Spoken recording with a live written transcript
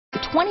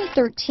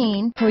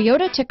2013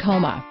 Toyota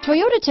Tacoma.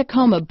 Toyota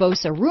Tacoma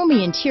boasts a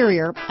roomy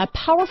interior, a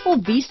powerful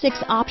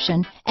V6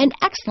 option, and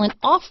excellent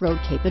off-road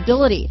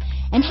capability,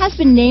 and has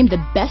been named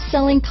the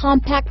best-selling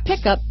compact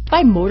pickup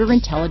by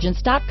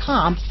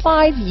MotorIntelligence.com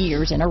 5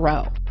 years in a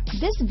row.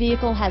 This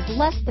vehicle has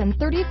less than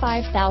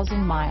 35,000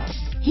 miles.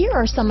 Here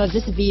are some of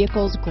this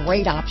vehicle's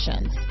great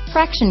options: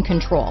 traction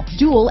control,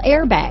 dual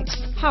airbags,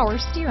 power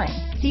steering,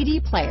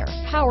 CD player,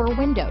 power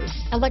windows,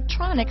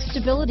 electronic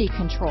stability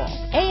control,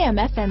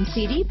 AM/FM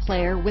CD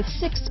player with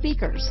 6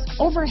 speakers,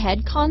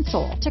 overhead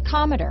console,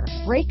 tachometer,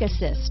 brake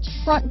assist,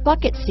 front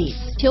bucket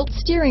seats, tilt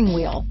steering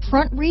wheel,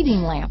 front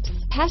reading lamps,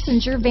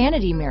 passenger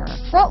vanity mirror,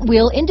 front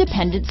wheel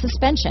independent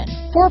suspension,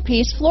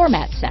 4-piece floor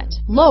mat set,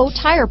 low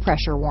tire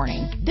pressure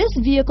warning. This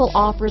vehicle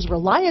offers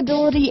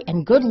reliability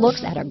and good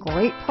looks at a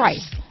great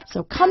price.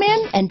 So come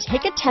in and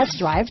take a test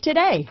drive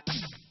today.